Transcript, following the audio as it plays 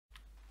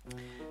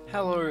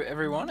Hello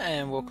everyone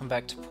and welcome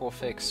back to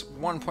Pawfect's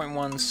 1.1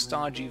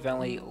 Stardew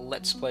Valley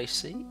Let's Play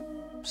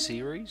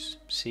series?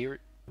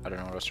 I don't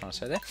know what I was trying to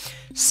say there.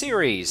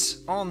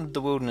 Series on the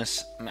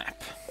wilderness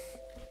map.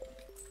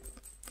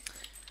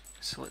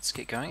 So let's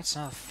get going. It's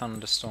another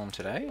thunderstorm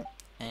today.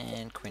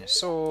 And Queen of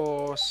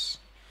Sauce.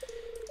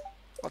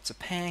 Lots of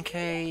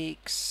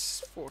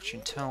pancakes.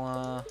 Fortune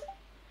teller.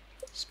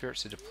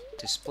 Spirits are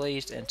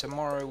displeased. And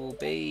tomorrow will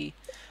be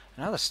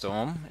another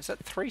storm. Is that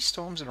 3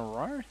 storms in a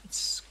row?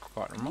 It's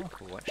quite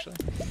remarkable actually.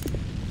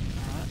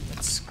 Alright,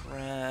 let's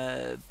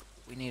grab...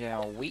 We need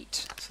our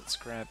wheat. So let's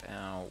grab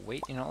our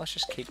wheat. You know, let's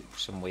just keep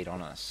some wheat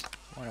on us.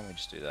 Why don't we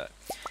just do that?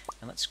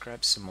 And let's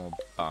grab some more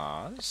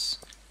bars.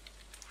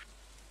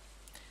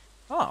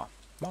 Oh,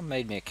 Mum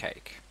made me a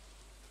cake.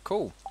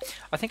 Cool.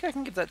 I think I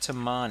can give that to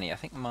Marnie. I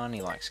think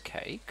Marnie likes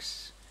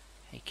cakes.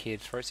 Hey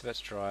kid, throat's about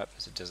to dry up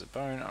as a desert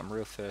bone. I'm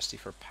real thirsty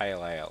for a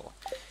pale ale.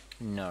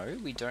 No,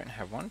 we don't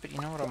have one, but you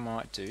know what I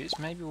might do is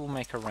maybe we'll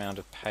make a round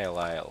of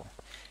pale ale.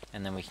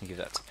 And then we can give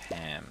that to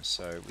Pam.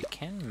 So we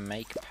can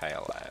make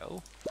pale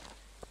ale.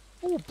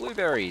 Ooh,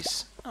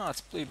 blueberries! Oh, it's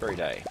blueberry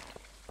day.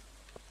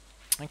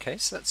 Okay,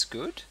 so that's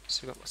good.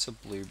 So we've got lots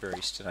of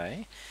blueberries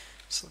today.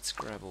 So let's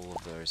grab all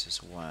of those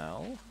as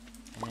well.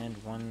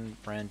 And one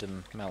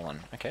random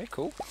melon. Okay,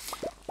 cool.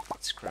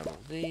 Let's grab all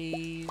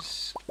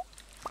these.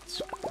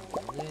 Let's grab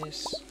all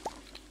this.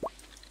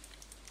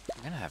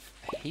 We're going to have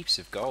heaps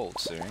of gold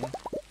soon.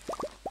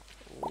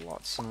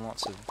 Lots and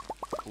lots of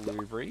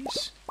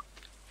blueberries.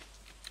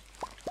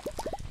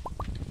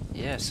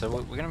 Yeah, so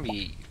we're going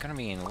to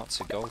be in lots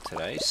of gold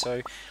today.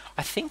 So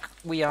I think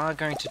we are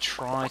going to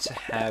try to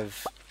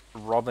have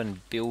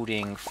Robin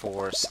building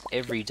for us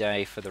every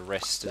day for the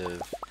rest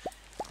of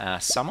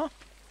summer.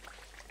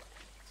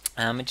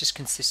 And just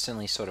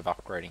consistently sort of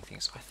upgrading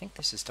things. I think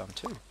this is done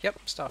too.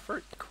 Yep,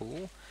 starfruit,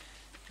 cool.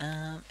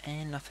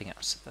 And nothing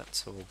else.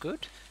 That's all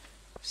good.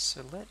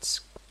 So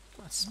let's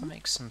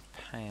make some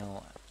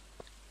pale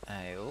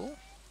ale.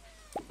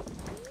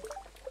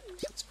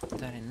 So let's put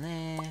that in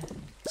there.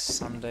 It's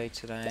Sunday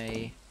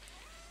today.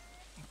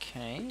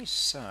 Okay,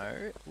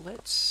 so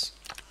let's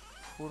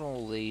put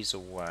all these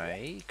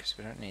away because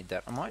we don't need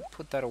that. I might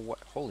put that away.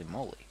 Holy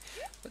moly!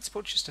 Let's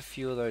put just a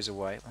few of those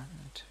away. 1,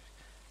 2,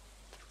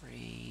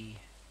 3,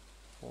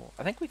 4.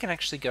 I think we can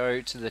actually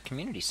go to the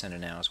community centre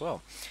now as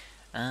well.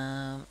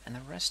 And the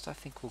rest I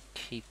think we'll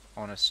keep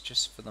on us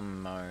just for the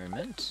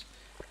moment.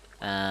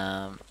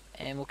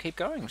 And we'll keep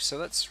going, so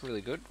that's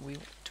really good.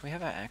 Do we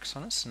have our axe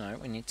on us? No,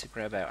 we need to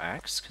grab our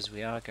axe because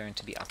we are going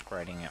to be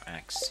upgrading our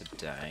axe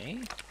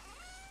today.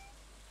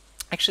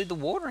 Actually, the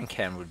watering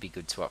can would be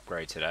good to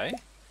upgrade today.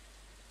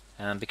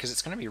 Because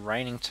it's going to be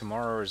raining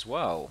tomorrow as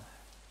well.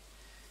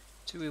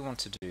 Do we want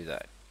to do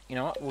that? You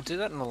know what, we'll do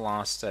that on the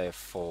last day of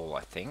fall,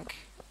 I think.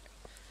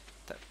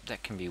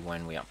 That can be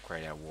when we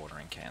upgrade our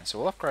watering can. So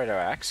we'll upgrade our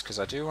axe, because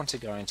I do want to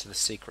go into the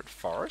secret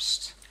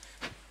forest,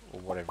 or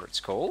whatever it's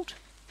called.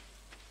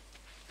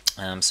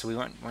 So we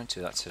won't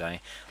do that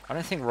today. I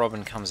don't think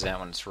Robin comes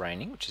out when it's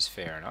raining, which is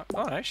fair enough.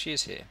 Oh no, she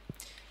is here.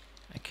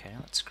 Okay,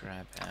 let's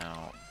grab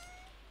our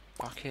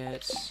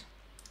bucket.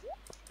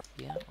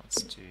 Yeah,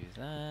 let's do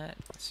that.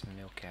 Let's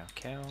milk our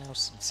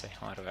cows and say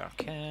hi to our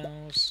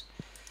cows.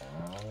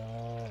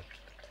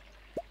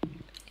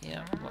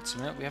 Yeah, lots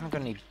of milk. We haven't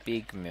got any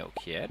big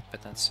milk yet,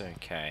 but that's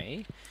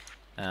okay.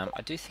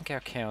 I do think our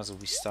cows will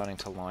be starting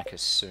to like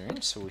us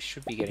soon, so we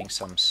should be getting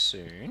some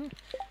soon.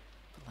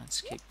 But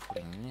let's keep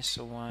putting this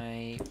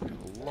away. We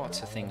have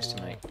lots of things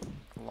to make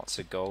lots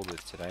of gold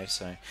with today,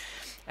 so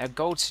our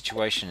gold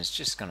situation is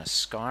just going to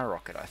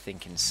skyrocket, I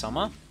think, in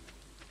summer.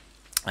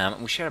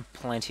 We should have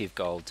plenty of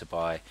gold to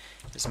buy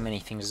as many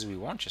things as we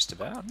want, just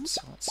about.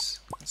 So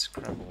let's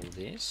grab all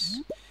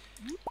this.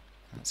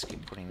 Let's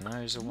keep putting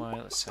those away.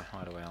 Let's say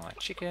hi to our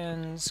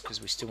chickens, because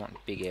we still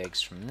want big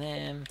eggs from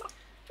them.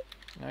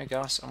 No,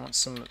 Gus, I want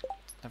some...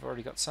 I've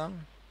already got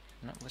some.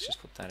 No, let's just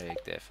put that egg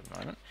there for the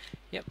moment.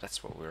 Yep,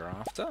 that's what we're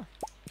after.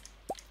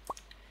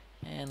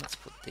 And let's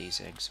put these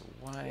eggs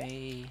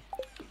away.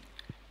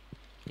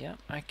 Yep,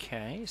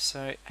 okay,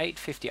 so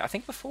 850. I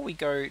think before we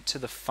go to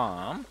the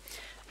farm,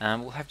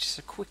 we'll have just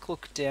a quick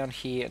look down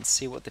here and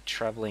see what the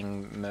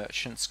travelling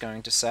merchant's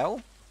going to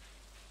sell.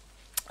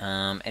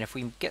 And if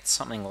we get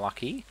something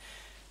lucky,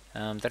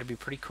 that'd be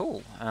pretty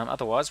cool.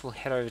 Otherwise, we'll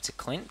head over to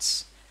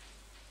Clint's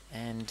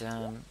and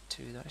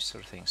do those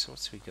sort of things. So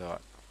what's we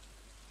got?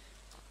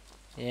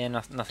 Yeah,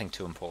 nothing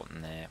too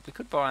important there. We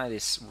could buy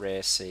this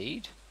rare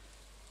seed.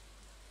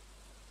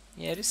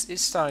 Yeah, it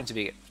is starting to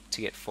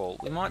get full.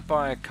 We might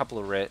buy a couple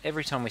of rare...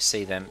 Every time we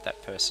see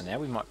that person now,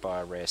 we might buy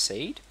a rare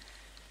seed.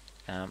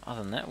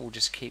 Other than that, we'll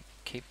just keep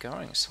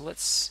going. So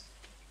let's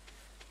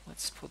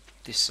put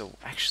this...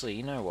 Actually,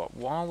 you know what?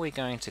 While we're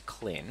going to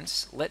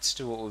cleanse, let's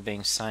do what we've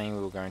been saying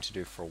we were going to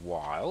do for a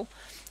while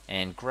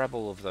and grab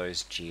all of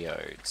those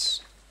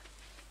geodes.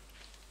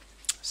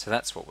 So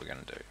that's what we're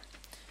going to do.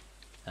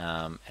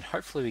 And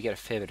hopefully we get a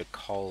fair bit of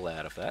coal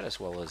out of that, as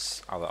well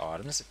as other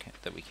items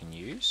that we can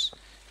use.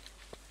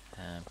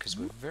 Because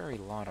we're very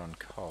light on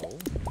coal.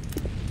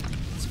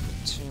 Let's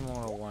put 2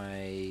 more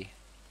away.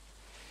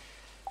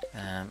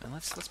 And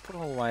let's put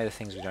all away the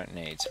things we don't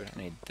need. So we don't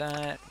need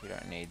that. We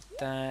don't need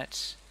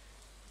that.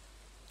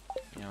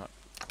 You know what?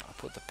 I'll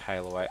put the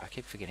pail away. I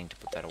keep forgetting to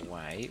put that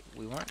away.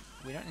 We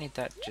don't need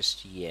that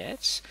just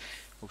yet.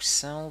 We'll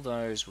sell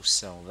those. We'll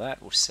sell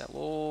that. We'll sell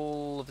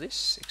all of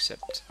this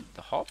except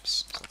the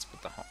hops. So let's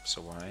put the hops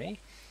away.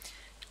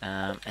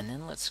 And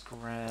then let's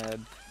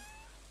grab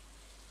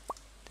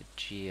the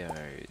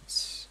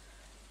geodes.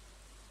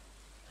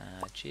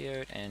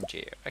 Geode and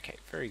geode. Okay,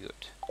 very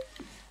good.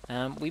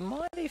 We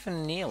might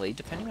even nearly,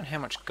 depending on how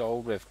much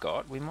gold we've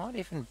got, we might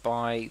even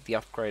buy the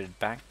upgraded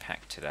backpack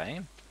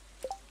today.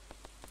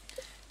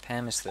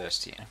 Pam is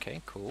thirsty.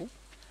 Okay, cool.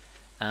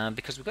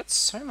 Because we've got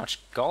so much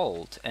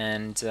gold,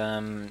 and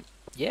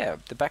yeah,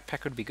 the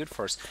backpack would be good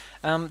for us.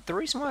 The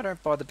reason why I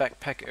don't buy the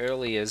backpack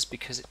early is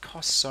because it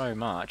costs so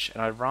much,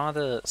 and I'd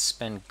rather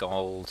spend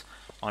gold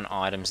on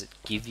items that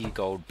give you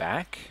gold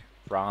back,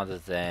 rather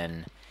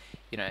than,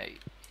 you know,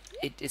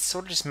 it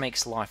sort of just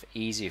makes life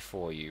easier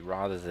for you,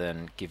 rather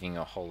than giving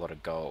a whole lot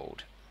of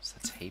gold. So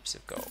that's heaps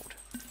of gold.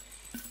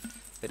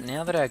 But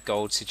now that our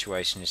gold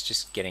situation is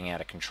just getting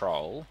out of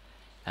control,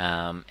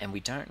 and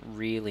we don't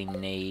really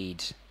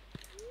need...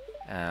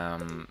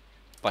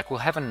 like, we'll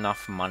have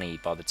enough money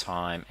by the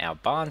time our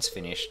barn's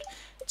finished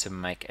to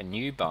make a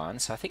new barn,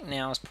 so I think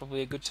now is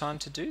probably a good time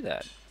to do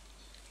that.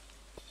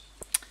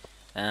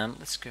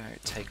 Let's go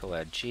take all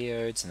our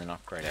geodes and then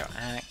upgrade our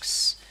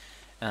axe.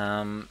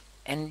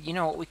 And you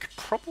know what, we could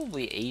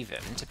probably even,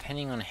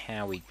 depending on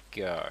how we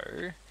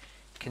go,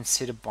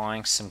 consider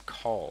buying some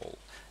coal.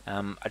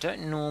 I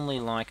don't normally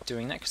like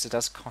doing that because it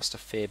does cost a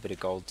fair bit of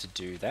gold to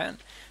do that,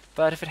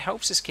 but if it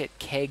helps us get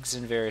kegs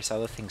and various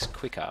other things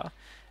quicker,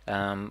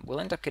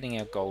 we'll end up getting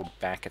our gold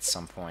back at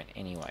some point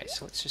anyway.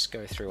 So let's just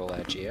go through all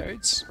our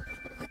geodes.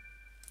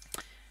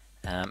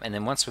 And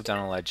then once we've done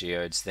all our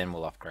geodes, then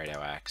we'll upgrade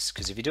our axe.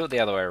 Because if you do it the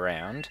other way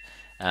around,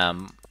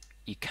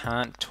 you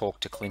can't talk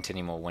to Clint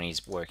anymore when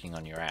he's working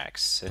on your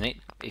axe. And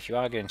if you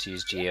are going to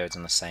use geodes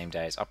on the same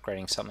day as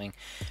upgrading something,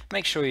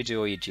 make sure you do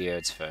all your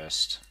geodes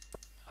first.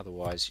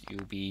 Otherwise,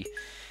 you'll be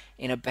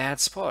in a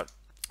bad spot.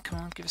 Come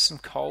on, give us some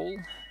coal.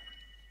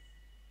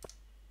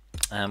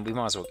 We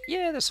might as well...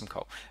 Yeah, there's some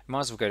coal. We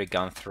might as well go to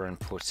Gunther and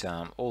put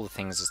all the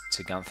things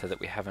to Gunther that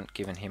we haven't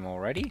given him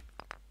already.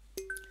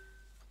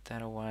 Put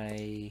that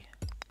away.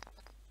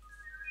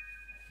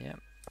 Yep.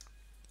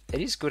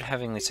 It is good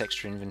having this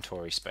extra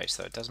inventory space,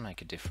 though. It does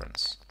make a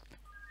difference.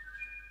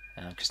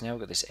 Because now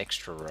we've got this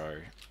extra row.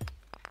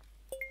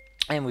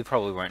 And we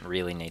probably won't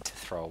really need to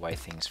throw away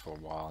things for a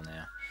while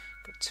now.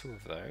 Got 2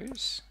 of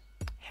those.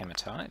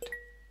 Hematite.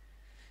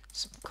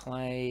 Some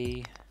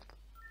clay.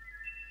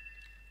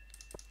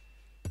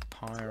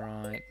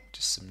 Pyrite.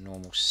 Just some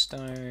normal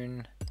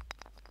stone.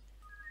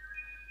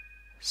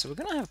 So we're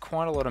going to have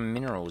quite a lot of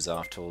minerals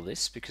after all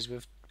this, because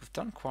we've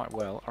done quite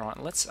well.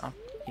 Alright, let's up...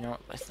 You know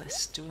what,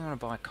 do we want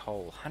to buy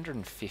coal?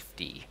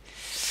 150.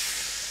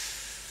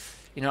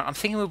 You know, I'm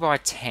thinking we'll buy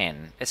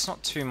 10. It's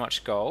not too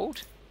much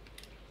gold.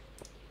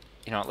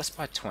 You know what, let's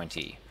buy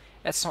 20.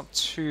 That's not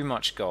too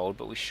much gold,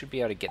 but we should be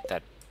able to get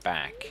that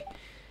back.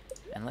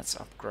 And let's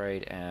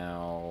upgrade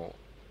our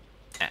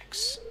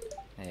axe.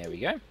 There we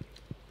go.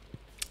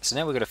 So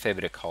now we've got a fair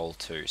bit of coal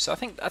too. So I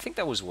think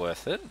that was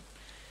worth it.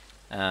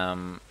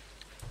 And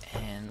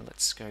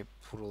let's go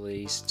put all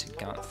these to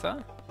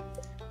Gunther.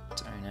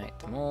 Donate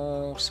them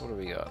all. So what do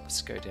we got?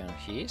 Let's go down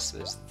here. So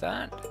there's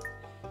that.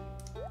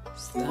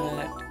 There's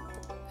that.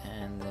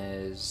 And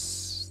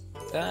there's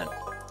that.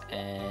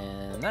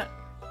 And that.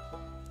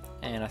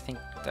 And I think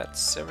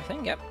that's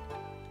everything. Yep.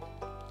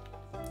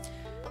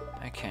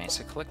 Okay,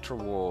 so collect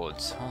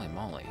rewards. Holy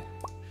moly.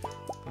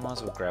 Might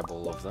as well grab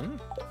all of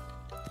them.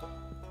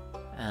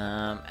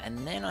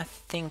 And then I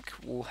think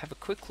we'll have a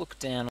quick look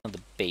down on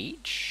the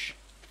beach.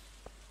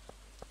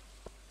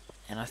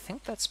 And I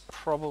think that's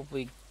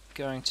probably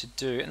going to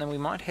do, and then we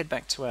might head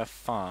back to our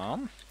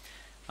farm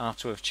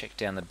after we've checked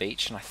down the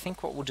beach, and I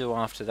think what we'll do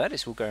after that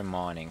is we'll go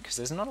mining, because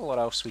there's not a lot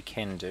else we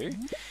can do.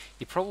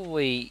 You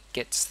probably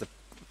gets the,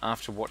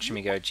 after watching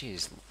me go,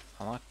 geez,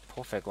 I like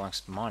Pawfect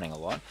likes mining a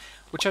lot,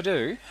 which I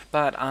do,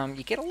 but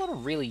you get a lot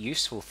of really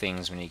useful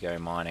things when you go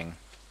mining,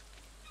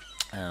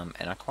 and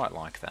I quite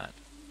like that.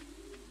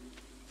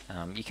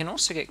 You can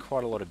also get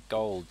quite a lot of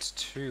gold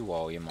too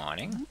while you're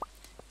mining.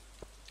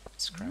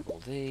 Let's grab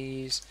all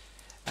these.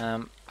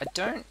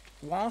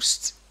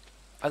 Whilst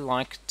I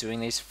like doing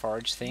these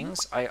forage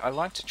things, I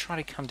like to try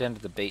to come down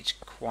to the beach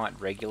quite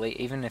regularly,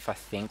 even if I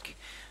think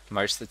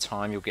most of the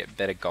time you'll get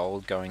better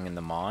gold going in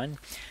the mine.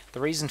 The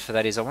reason for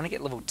that is I want to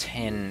get level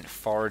 10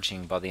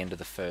 foraging by the end of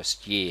the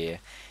first year,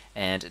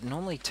 and it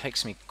normally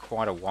takes me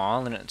quite a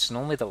while, and it's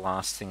normally the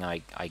last thing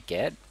I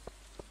get.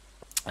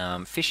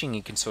 Fishing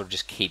you can sort of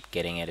just keep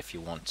getting it if you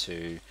want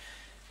to.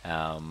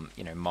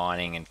 You know,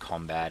 mining and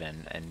combat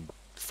and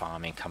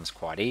farming comes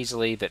quite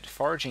easily, but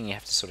foraging you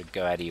have to sort of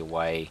go out of your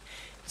way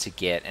to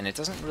get, and it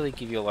doesn't really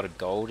give you a lot of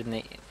gold in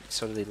the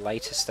sort of the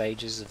later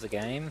stages of the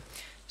game,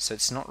 so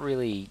it's not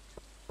really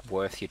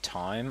worth your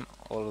time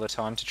all of the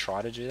time to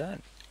try to do that.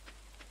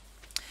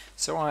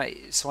 So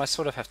I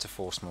sort of have to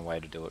force my way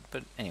to do it,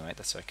 but anyway,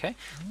 that's okay.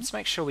 Let's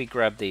make sure we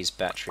grab these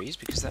batteries,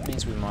 because that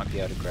means we might be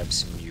able to grab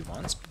some new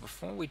ones. But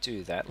before we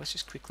do that, let's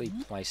just quickly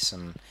place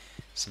some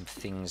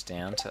things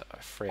down to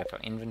free up our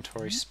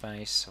inventory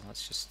space. So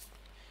let's just...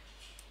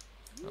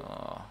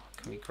 Oh,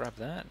 can we grab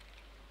that?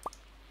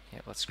 Yeah,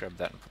 let's grab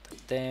that and put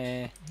that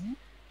there.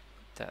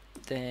 Put that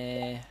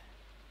there.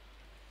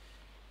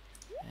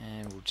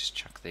 And we'll just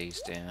chuck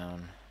these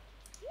down.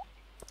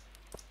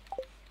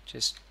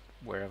 Just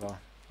wherever.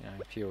 You know,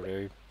 pure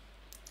do.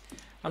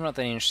 I'm not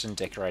that interested in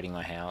decorating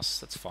my house,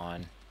 that's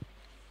fine.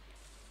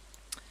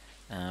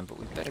 But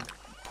we better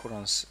put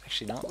on...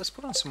 Actually, no, let's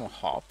put on some more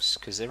hops,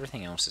 because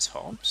everything else is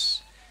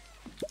hops.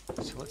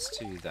 So let's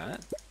do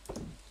that.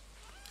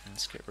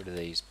 Let's get rid of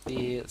these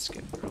beer, let's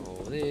get rid of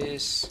all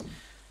this.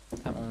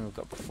 That one we've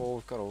got before,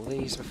 we've got all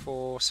these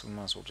before, so we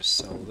might as well just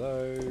sell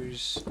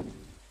those.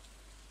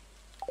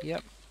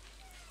 Yep.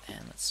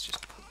 And let's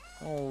just put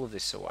all of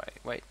this away.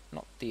 Wait,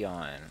 not the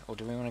iron. Or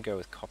do we want to go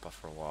with copper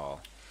for a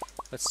while?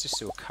 Let's just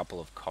do a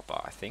couple of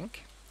copper, I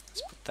think.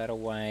 Let's put that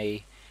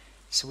away.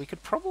 So we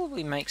could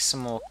probably make some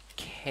more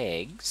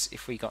kegs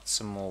if we got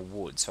some more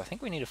wood. So I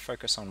think we need to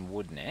focus on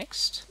wood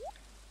next.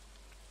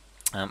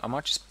 I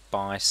might just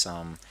buy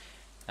some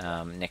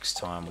next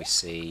time we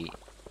see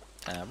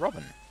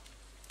Robin.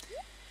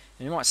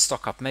 And we might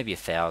stock up maybe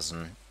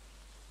 1,000.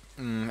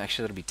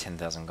 Actually, that'll be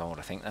 10,000 gold,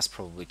 I think. That's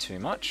probably too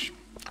much.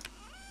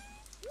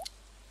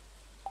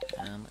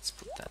 Let's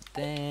put that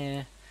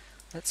there.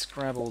 Let's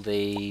grab all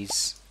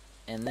these.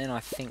 And then I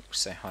think we'll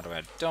say hi to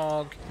our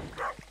dog.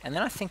 And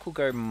then I think we'll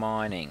go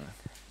mining.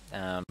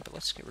 But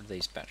let's get rid of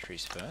these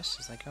batteries first.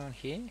 As they go in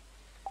here.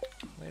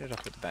 Where did I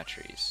put the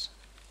batteries?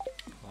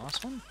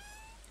 Last one?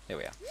 There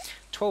we are.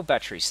 12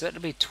 batteries. So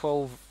that'll be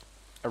 12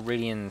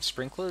 iridium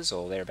sprinklers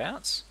or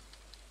thereabouts.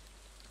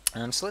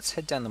 So let's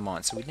head down the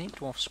mine. So we need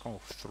Dwarf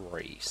Scroll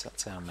 3. So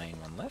that's our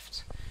main one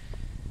left.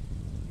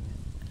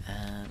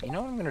 You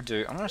know what I'm going to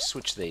do? I'm going to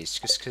switch these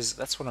just because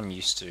that's what I'm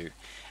used to.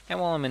 And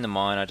while I'm in the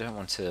mine, I don't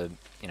want to,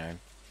 you know,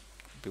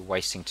 be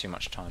wasting too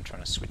much time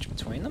trying to switch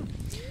between them.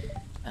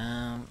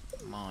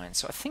 Mine.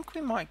 So I think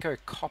we might go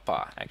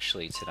copper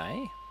actually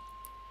today.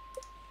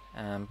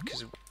 And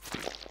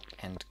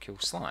kill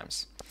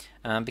slimes.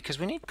 Because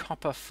we need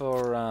copper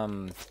for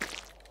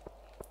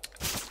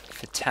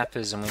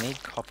tappers, and we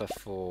need copper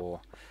for...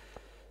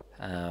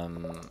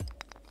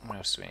 what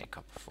else do we need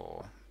copper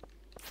for?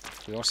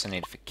 We also need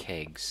it for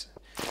kegs.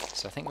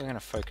 So I think we're going to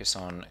focus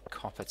on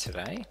copper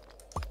today.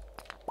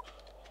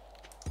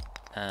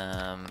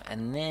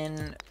 And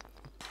then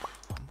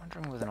I'm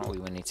wondering whether or not we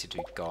will need to do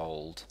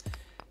gold.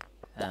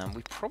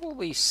 We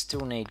probably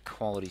still need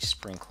quality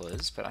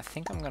sprinklers, but I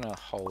think I'm going to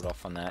hold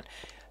off on that.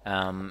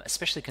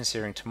 Especially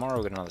considering tomorrow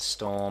we've got another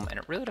storm, and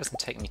it really doesn't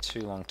take me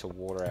too long to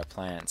water our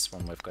plants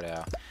when we've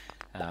got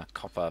our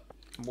copper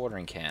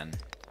watering can.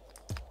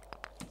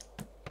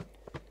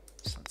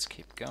 So let's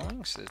keep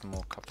going. So there's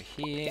more copper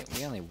here.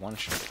 We only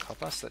one-shot the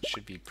copper, so that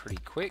should be pretty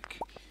quick.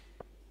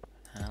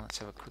 Let's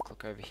have a quick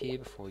look over here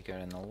before we go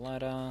down the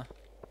ladder.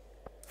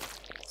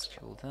 Let's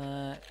kill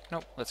that.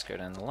 Nope, let's go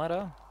down the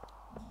ladder.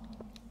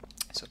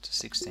 It's up to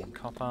 16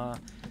 copper.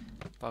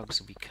 Bugs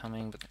will be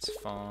coming, but that's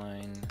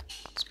fine.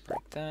 Let's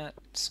break that.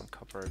 Some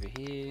copper over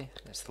here.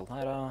 There's the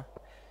ladder.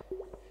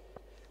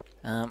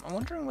 I'm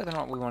wondering whether or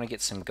not we want to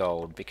get some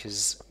gold,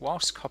 because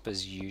whilst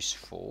copper's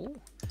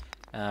useful,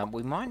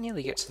 we might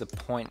nearly get to the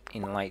point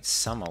in late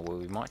summer where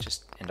we might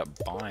just end up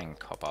buying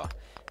copper.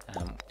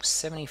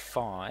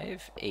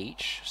 75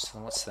 each, so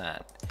what's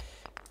that?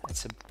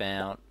 That's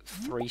about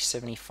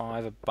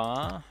 375 a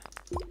bar.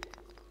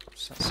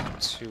 So that's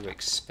not too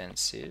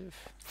expensive.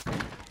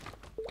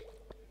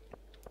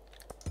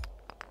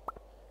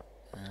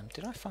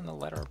 Did I find the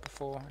ladder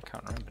before? I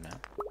can't remember now.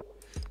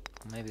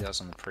 Or maybe that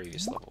was on the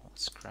previous level.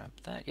 Let's grab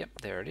that.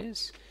 Yep, there it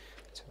is.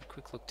 Let's have a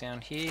quick look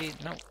down here.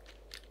 Nope.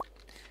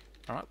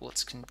 Alright, well,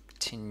 let's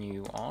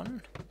continue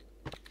on.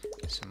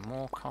 Some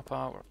more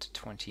copper. We're up to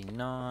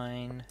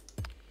 29.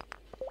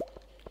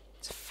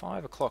 It's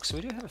 5 o'clock, so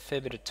we do have a fair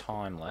bit of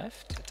time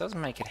left. It does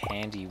make it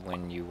handy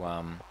when you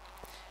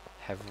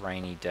have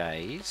rainy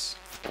days.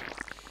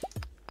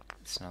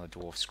 It's another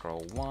Dwarf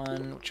Scroll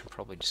 1, which I'm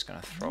probably just going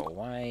to throw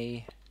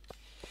away.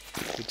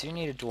 We do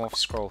need a Dwarf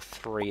Scroll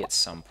 3 at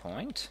some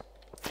point.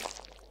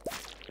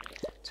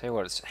 Tell you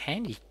what, it's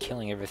handy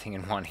killing everything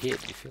in one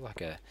hit. You feel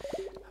like a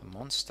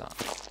monster.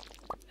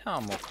 Oh,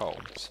 more coal.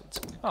 So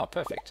it's, oh,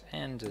 perfect.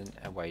 And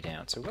a way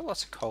down. So we've got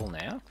lots of coal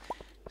now.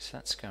 So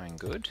that's going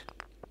good.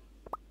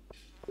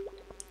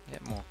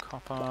 Get more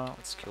copper.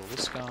 Let's kill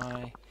this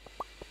guy.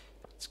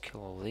 Let's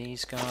kill all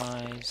these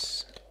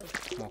guys.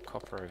 More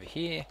copper over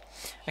here.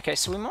 Okay,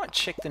 so we might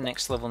check the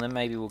next level, and then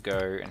maybe we'll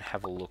go and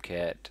have a look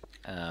at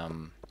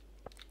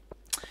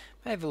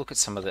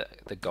some of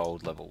the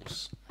gold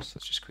levels. So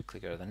let's just quickly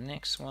go to the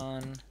next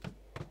one.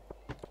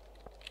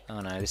 Oh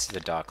no, this is the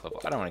dark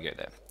level. I don't want to go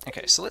there.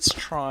 Okay, so let's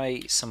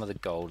try some of the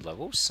gold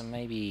levels. So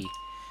maybe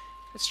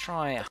let's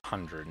try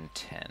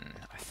 110,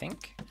 I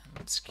think.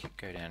 Let's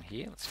go down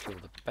here. Let's kill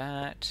the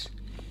bat.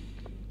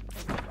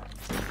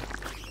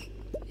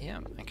 Yeah,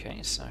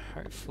 okay, so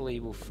hopefully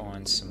we'll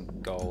find some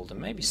gold and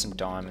maybe some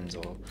diamonds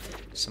or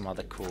some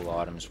other cool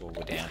items while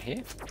we're down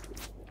here.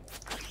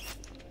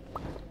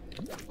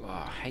 Oh,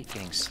 I hate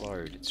getting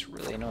slowed, it's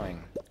really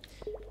annoying.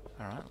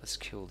 Alright, let's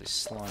kill this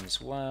slime as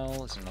well.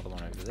 There's another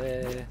one over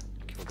there.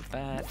 Kill the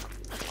bat.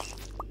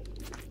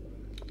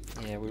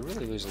 Yeah, we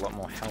really lose a lot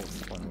more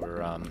health when we're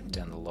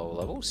down the lower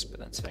levels,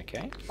 but that's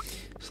okay.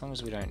 As long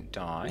as we don't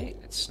die,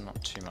 it's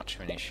not too much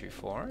of an issue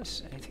for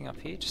us. Anything up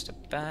here? Just a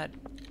bat.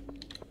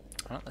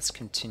 Alright, let's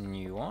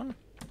continue on.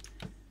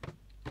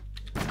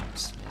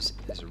 So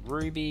there's a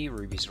ruby.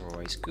 Rubies are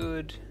always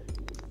good.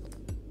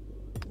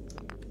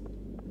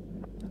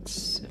 That's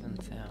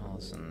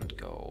 7,000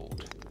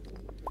 gold.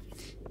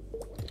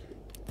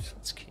 So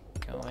let's keep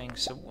going.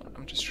 So what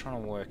I'm just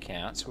trying to work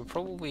out. So we're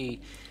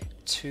probably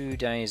 2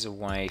 days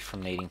away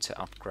from needing to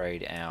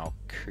upgrade our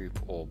coop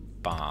or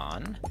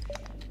barn.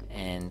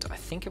 And I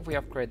think if we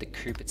upgrade the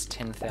coop it's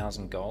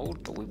 10,000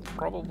 gold, but we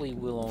probably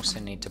will also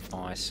need to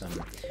buy some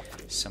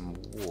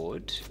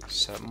wood,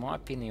 so it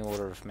might be in the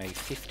order of maybe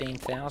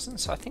 15,000,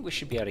 so I think we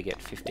should be able to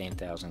get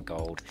 15,000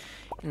 gold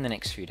in the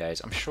next few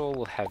days. I'm sure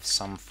we'll have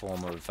some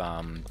form of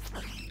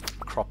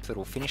crop that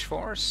will finish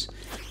for us,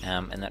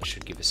 and that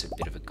should give us a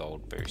bit of a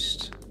gold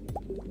boost.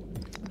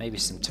 Maybe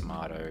some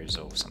tomatoes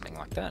or something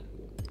like that.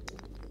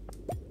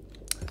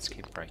 Let's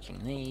keep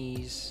breaking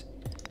these.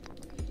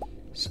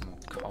 Some more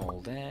coal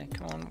there.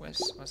 Come on,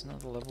 where's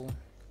another level?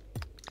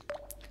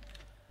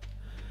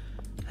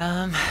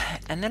 And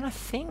then I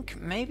think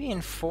maybe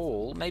in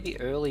fall, maybe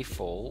early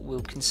fall,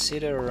 we'll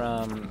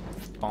consider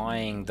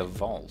buying the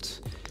vault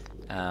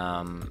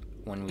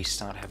when we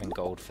start having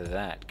gold for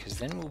that, because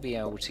then we'll be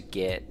able to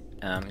get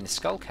in the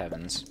skull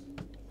caverns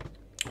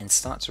and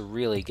start to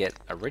really get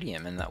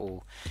iridium, and that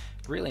will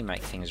really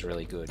make things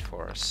really good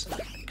for us.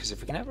 Because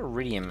if we can have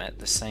iridium at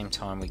the same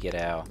time we get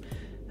our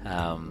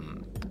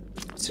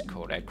what's it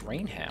called, our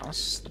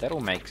greenhouse, that'll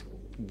make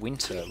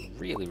winter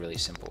really, really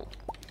simple.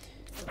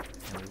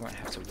 And we won't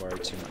have to worry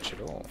too much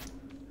at all.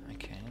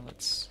 Okay,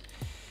 let's...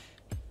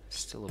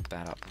 Still a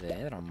bat up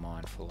there that I'm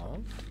mindful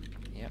of.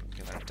 Yep,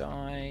 you're gonna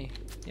die.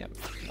 Yep,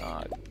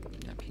 oh,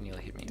 nope, he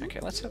nearly hit me. Okay,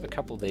 let's have a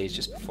couple of these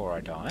just before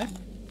I die.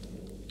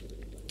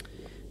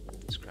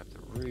 Let's grab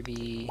the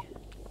ruby.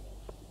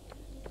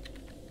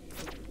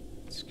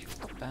 Let's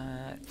kill the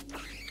bat.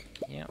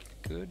 Yep,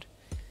 good.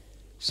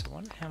 So I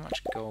wonder how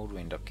much gold we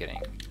end up getting.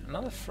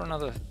 Another,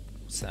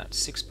 what's that,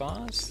 6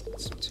 bars?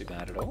 That's not too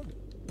bad at all.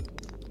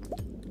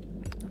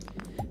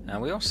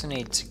 We also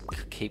need to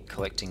keep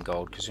collecting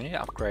gold because we need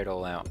to upgrade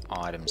all our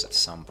items at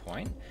some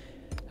point.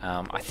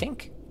 I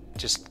think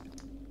just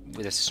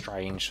with a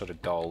strange sort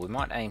of goal, we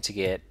might aim to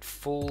get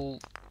full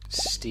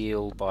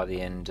steel by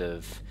the end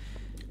of,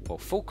 well,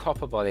 full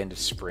copper by the end of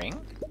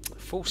spring,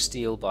 full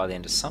steel by the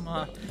end of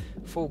summer,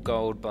 full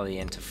gold by the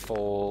end of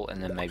fall,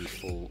 and then maybe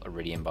full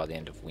iridium by the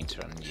end of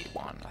winter on year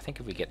 1. I think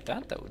if we get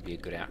that, that would be a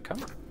good outcome.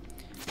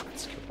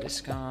 Let's kill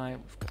this guy.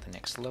 We've got the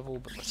next level,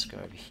 but let's go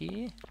over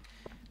here.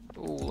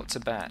 Oh, lots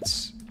of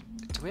bats.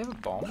 Do we have a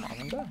bomb, I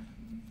wonder?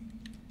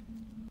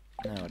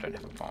 No, I don't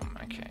have a bomb.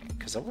 Okay,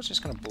 because I was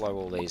just going to blow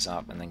all these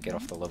up and then get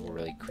off the level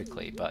really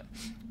quickly, but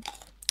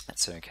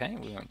that's okay,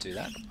 we won't do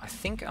that. I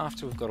think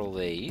after we've got all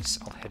these,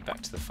 I'll head back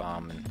to the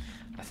farm, and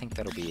I think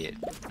that'll be it.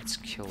 Let's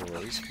kill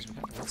all these, because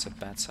we've got lots of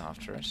bats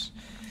after us.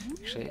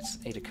 Actually, let's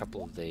eat a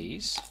couple of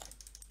these.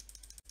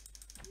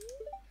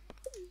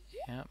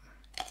 Yep.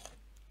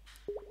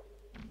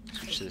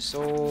 Switch to the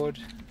sword.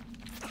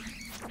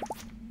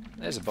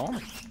 There's a bomb.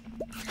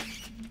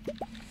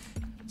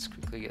 Let's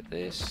quickly get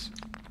this.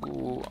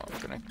 Ooh,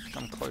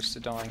 I'm close to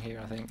dying here,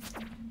 I think.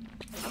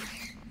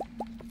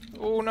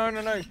 Oh, no,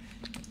 no, no.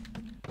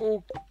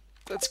 Oh,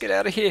 let's get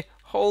out of here.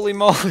 Holy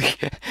moly.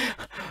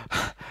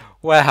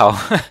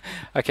 Wow.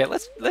 Okay,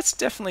 let's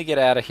definitely get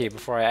out of here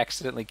before I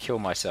accidentally kill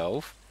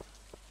myself.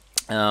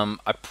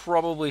 I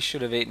probably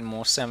should have eaten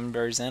more salmon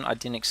berries then. I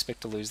didn't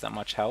expect to lose that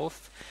much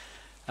health.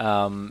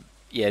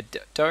 Yeah,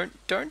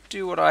 don't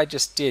do what I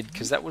just did,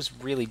 because that was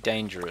really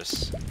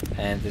dangerous.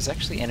 And there's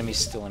actually enemies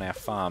still in our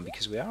farm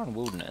because we are in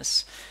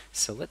wilderness.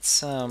 So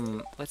let's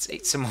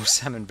eat some more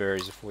salmon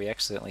berries before we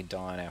accidentally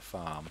die on our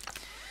farm.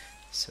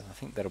 So I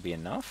think that'll be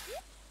enough.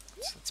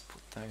 So let's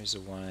put those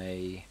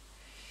away.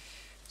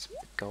 Let's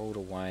put the gold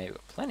away. We've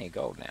got plenty of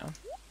gold now.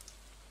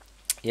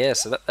 Yeah,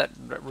 so that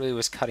really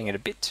was cutting it a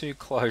bit too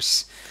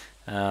close.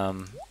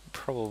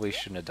 Probably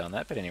shouldn't have done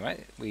that, but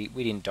anyway, we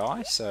didn't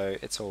die, so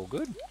it's all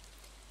good.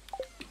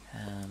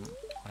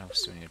 What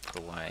else do we need to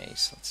put away?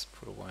 So let's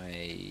put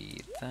away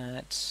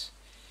that.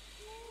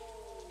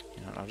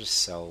 You know, I'll just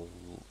sell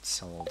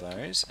all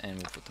those, and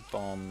we'll put the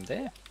bomb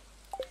there.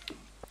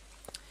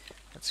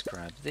 Let's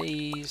grab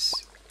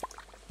these.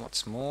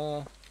 Lots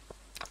more.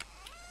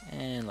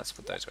 And let's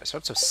put those away. So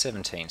it's a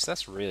 17, so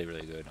that's really,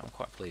 really good. I'm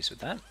quite pleased with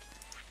that.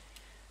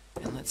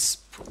 And let's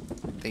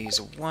put these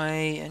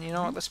away. And you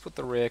know what? Let's put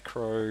the rare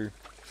crow.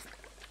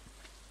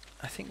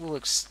 I think we'll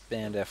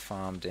expand our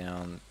farm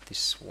down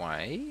this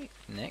way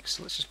next.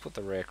 Let's just put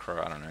the rare crow,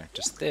 I don't know,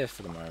 just there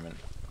for the moment.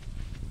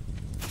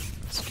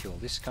 Let's kill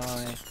this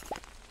guy.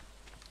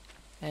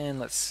 And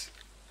let's...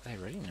 Are they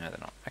ready? No, they're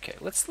not. Okay,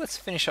 let's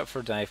finish up for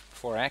a day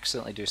before I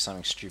accidentally do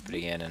something stupid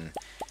again and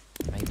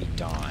maybe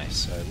die.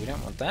 So we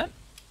don't want that.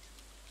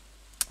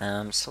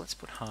 So let's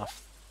put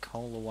half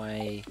coal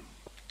away,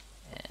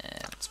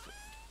 and let's put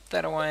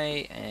that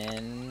away,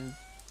 and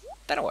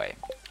that away.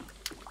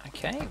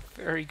 Okay,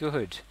 very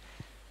good.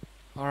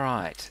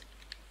 Alright,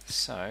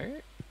 so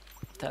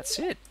that's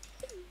it.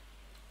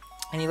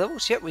 Any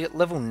levels? Yep, we got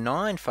level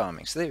 9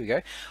 farming, so there we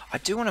go. I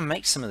do want to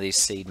make some of these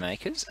seed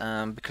makers,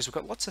 because we've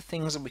got lots of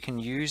things that we can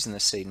use in the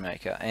seed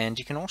maker, and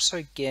you can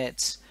also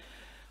get,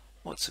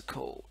 what's it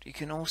called? You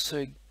can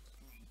also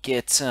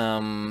get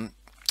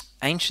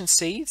ancient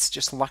seeds,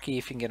 just lucky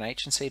if you can get an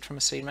ancient seed from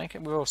a seed maker.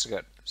 We've also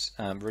got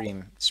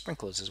iridium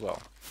sprinklers as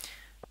well,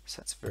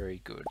 so that's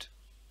very good.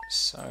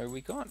 So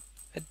we got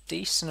a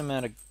decent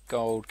amount of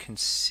gold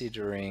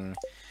considering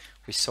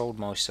we sold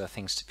most of our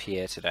things to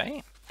Pierre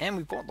today, and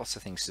we bought lots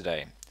of things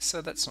today,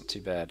 so that's not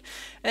too bad.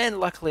 And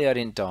luckily I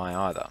didn't die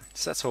either,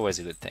 so that's always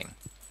a good thing.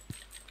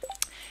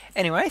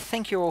 Anyway,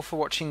 thank you all for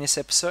watching this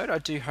episode. I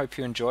do hope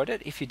you enjoyed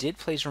it. If you did,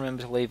 please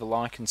remember to leave a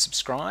like and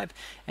subscribe,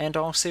 and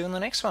I'll see you in the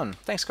next one.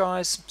 Thanks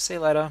guys, see you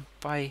later,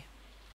 bye.